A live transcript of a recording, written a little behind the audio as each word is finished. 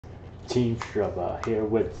teamscrubout here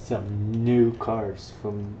with some new cards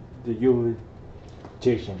from the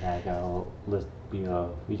Euro-Jason that got list. We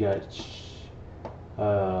got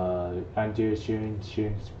Andrew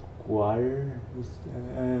Shiranui Squire.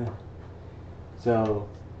 So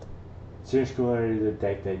Shiranui Squire is a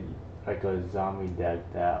deck that like a zombie deck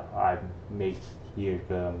that I made years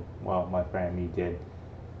ago. Well, my friend and me did.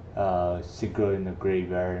 Synchro in the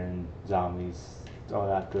graveyard and zombies, all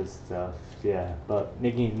that good stuff. Yeah, but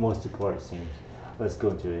making it more support seems. Let's go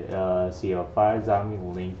into it. See a fire zombie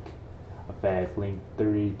link effect, link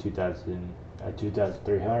 3 2000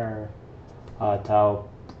 2300. Top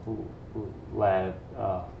left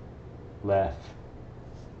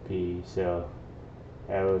P. So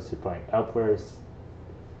arrows are pointing upwards,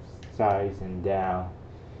 sides and down.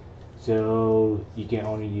 So you can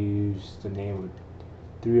only use the name of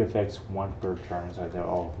 3 effects, 1 per turn, so they're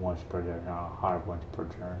all once per turn, not hard once per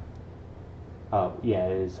turn. Oh, yeah,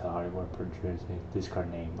 it is hard one per turn.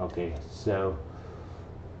 Discard name. Okay, so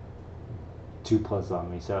 2+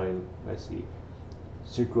 on me. So let's see.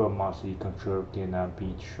 Synchro monster you control cannot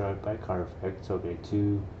be destroyed by card effects. Okay,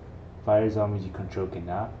 2 fire zombies you control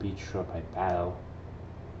cannot be destroyed by battle.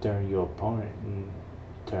 During your opponent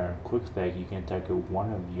turn, quick effect you can target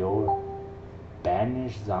one of your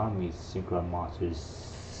banished zombies synchro monsters.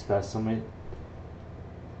 Specimen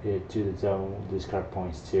it to the zone. Discard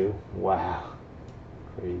points too. Wow,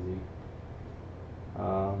 crazy.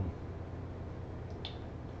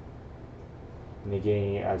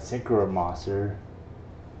 Negating a synchro monster.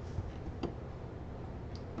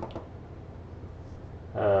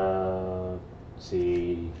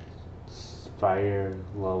 See, fire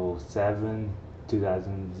level 7,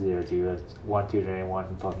 2000 1 tutor and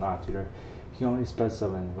 1 plus non tutor. You can only spell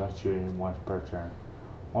summon 1 tutor and 1 per turn.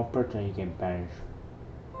 1 per turn you can banish.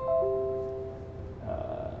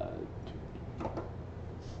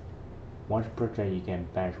 Once per turn you can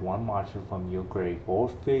banish 1 monster from your grave or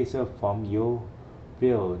face up from your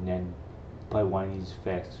field and then play 1 of these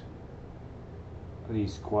effects.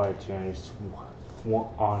 These squad turns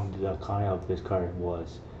on the kind of this card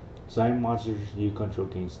was. Sign monsters you control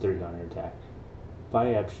gains 300 attack.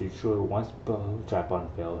 Fire apps destroy 1 spell trap on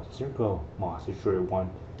the field. Circle monster destroy 1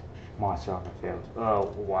 monster on the field.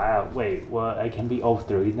 Oh wow, wait, well I can be all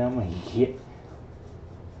 3 of them and hit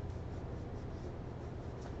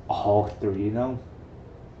all 3 of them?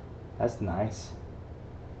 That's nice.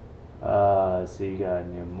 So you got a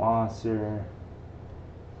new monster.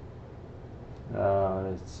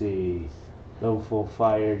 Let's see. Level 4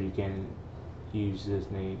 fire, you can use this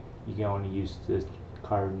name. You can only use this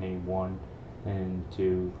card name 1 and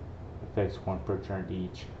 2 effects 1 per turn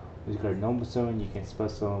each. This card normal summon, you can spell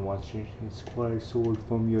summon 1 square sword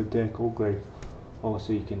from your deck or grave.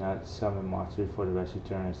 Also, you cannot summon monsters for the rest of the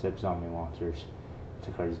turn except zombie monsters. If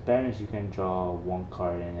the card is banished, you can draw 1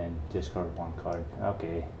 card and then discard 1 card.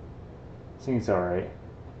 Okay, seems alright.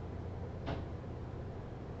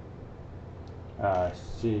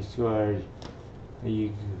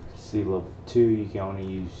 You see level 2, you can only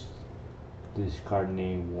use this card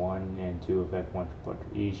name 1 and 2 effect 1 per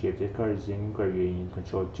each. If this card is in your graveyard and you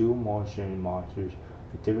control 2 motion monsters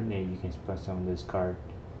with different names, you can spell summon this card.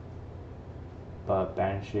 But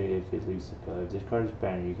banish it if it leaves the field. If this card is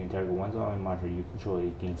banished, you can target 1 zombie monster you control.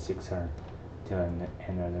 It gains 600 till the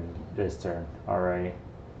end of this turn. Alright.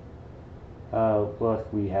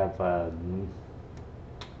 Look, we have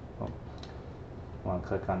want to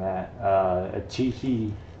click on that. A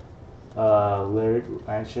TG lyric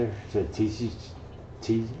answer to TCGs,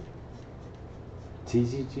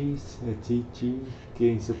 a TG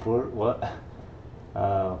getting support. What?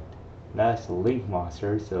 That's a link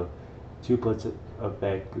monster. So 2+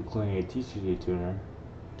 effect, including a TCG tuner.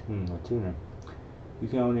 A tuner. You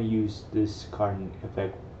can only use this card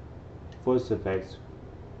effect, first effects,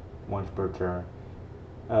 once per turn.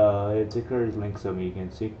 If the card is linked summon, you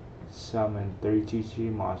can summon 3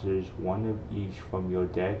 TCG monsters, 1 of each from your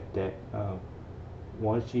deck,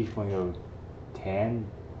 1 each from your hand,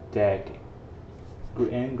 deck,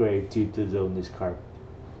 and grave to zone this card.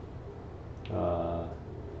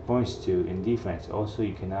 Points 2 in defense. Also,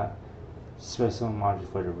 you cannot special monster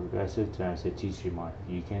for the progressive turn as a TCG monster.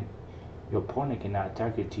 Your opponent cannot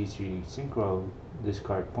target TCG synchro this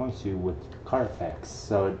card points 2 with card effects.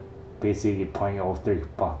 So basically playing all 3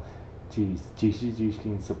 Jeez, TCG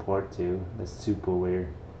can support too. That's super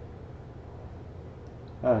weird.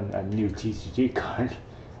 A new TCG card.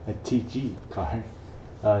 A TG card.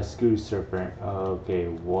 Screw Serpent. Okay,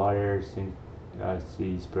 Water,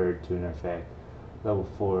 Sea Spirit Tuner effect. Level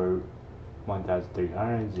 4,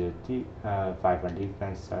 1300, 500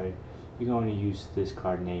 defense side. You can only use this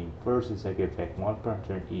card name first and second effect 1 per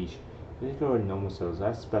turn each. This go with normal cells.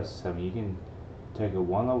 That's special 7. You can take a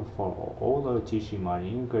 1 level for all the tissue mod.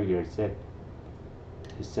 You can go your set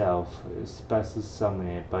yourself, special summon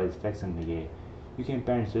it by effects and negate. You can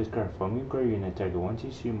banish this card from your graveyard and attack 1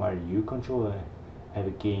 tissue mod you control it. Have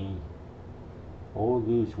it gain or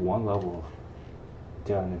lose 1 level.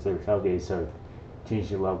 Done. Okay, so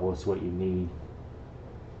change your level is what you need.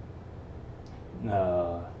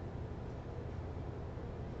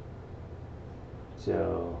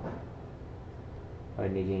 So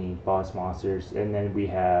negating boss monsters, and then we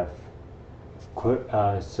have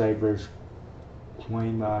Cyber's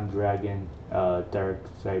Quaimon Dragon, Dark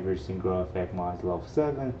Cyber Synchro Effect Mods level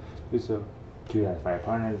 7, so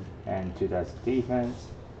 2,500 and 2,000 defense.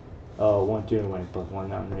 1 turn 1 plus 1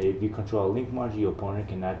 number. If you control a link monster, your opponent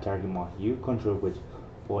cannot target monster you control with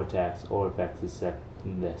 4 attacks or effects except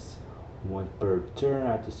this. 1 per turn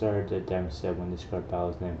at the start of the damage set when this card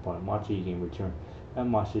battles an opponent monster, you can return that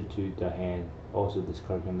monster to the hand. Also, this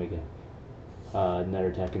card can make another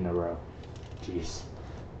attack in a row. Jeez.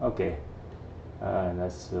 Okay.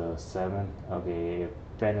 That's 7. Okay.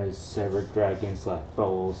 Venom Sever Dragon slash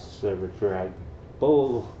Bowl Sever Dragon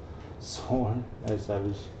Bowl Sworn as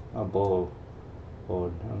Savage Bowl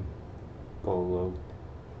or Borreload.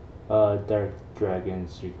 Dark Dragon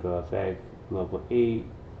Secret Effect level 8,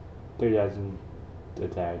 30,000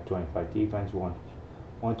 attack, 25 defense, 1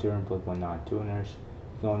 turn plus 1 non-tuners.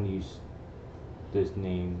 You can only use this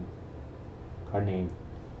card name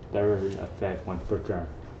direct effect once per turn.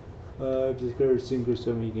 This card is single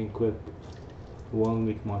summon. You can equip 1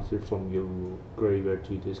 weak monster from your graveyard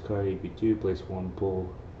to this card. If you do, place 1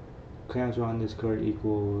 bull counter on this card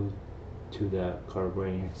equal to that card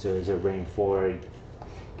rating. So it's a rating 4,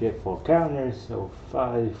 get 4 counters, so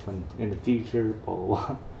 5 in the future, blah blah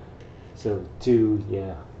blah. So 2,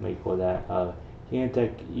 yeah, make for that. Can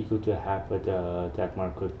attack equal to half of the attack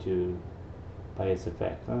marker to by its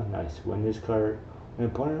effect. Oh, nice. When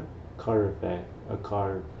opponent card effect,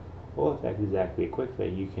 or effect is actually a quick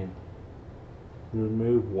effect, you can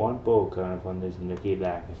remove 1 bow counter from this and negate the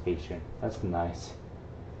activation. That's nice.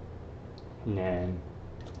 And then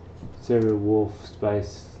Sarah Wolf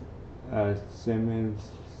Spice Simmons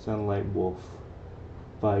Sunlight Wolf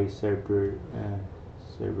by Cerberus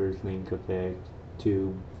Link Effect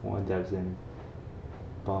 2 1,000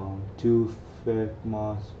 bomb 2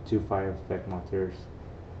 fire effect monsters.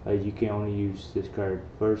 You can only use this card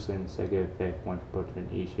first and second effect once per turn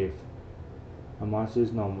each. If a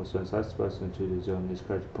monster's normal sunset spells into the zone this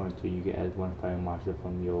card's point to, you can add 1 fire monster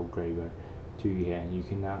from your graveyard to your hand. You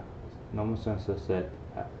cannot normal sunset set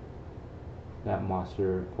that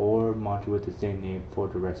monster or monster with the same name for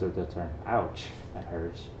the rest of the turn. Ouch, that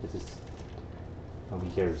hurts. This is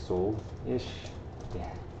Care Soul-ish.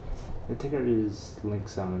 Yeah. The ticker is link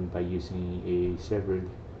summoned by using a Severed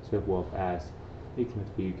Wolf as you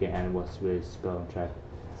can add what's with spell and trap.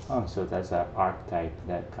 Oh, so that's an archetype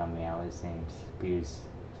that coming out, it seems, because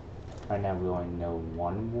right now we only know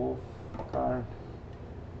 1 wolf card.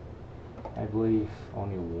 I believe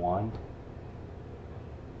only 1.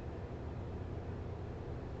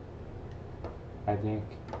 I think.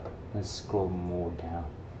 Let's scroll more down.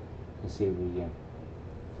 Let's see if we can.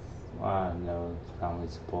 No, family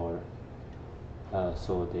support.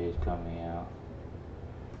 Soul Day is coming out.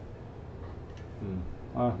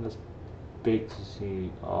 Oh, that's big to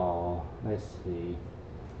see. Oh, let's see.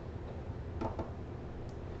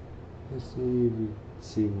 Let's see if we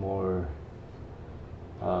see more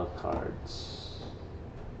cards.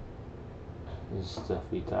 This stuff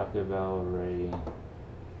we talked about already.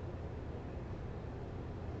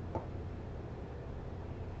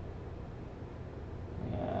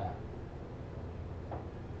 Yeah.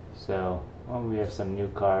 So, well, we have some new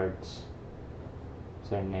cards.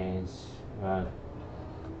 Names. I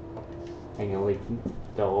can link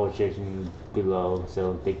the illustration below.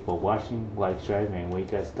 So thank you for watching, like, subscribe, and we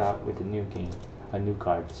got stop with the new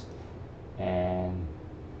cards. And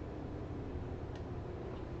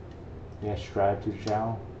yeah, subscribe to the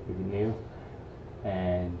channel if you're new.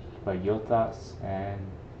 And your thoughts, and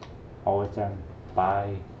all the time.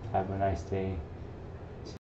 Bye. Have a nice day.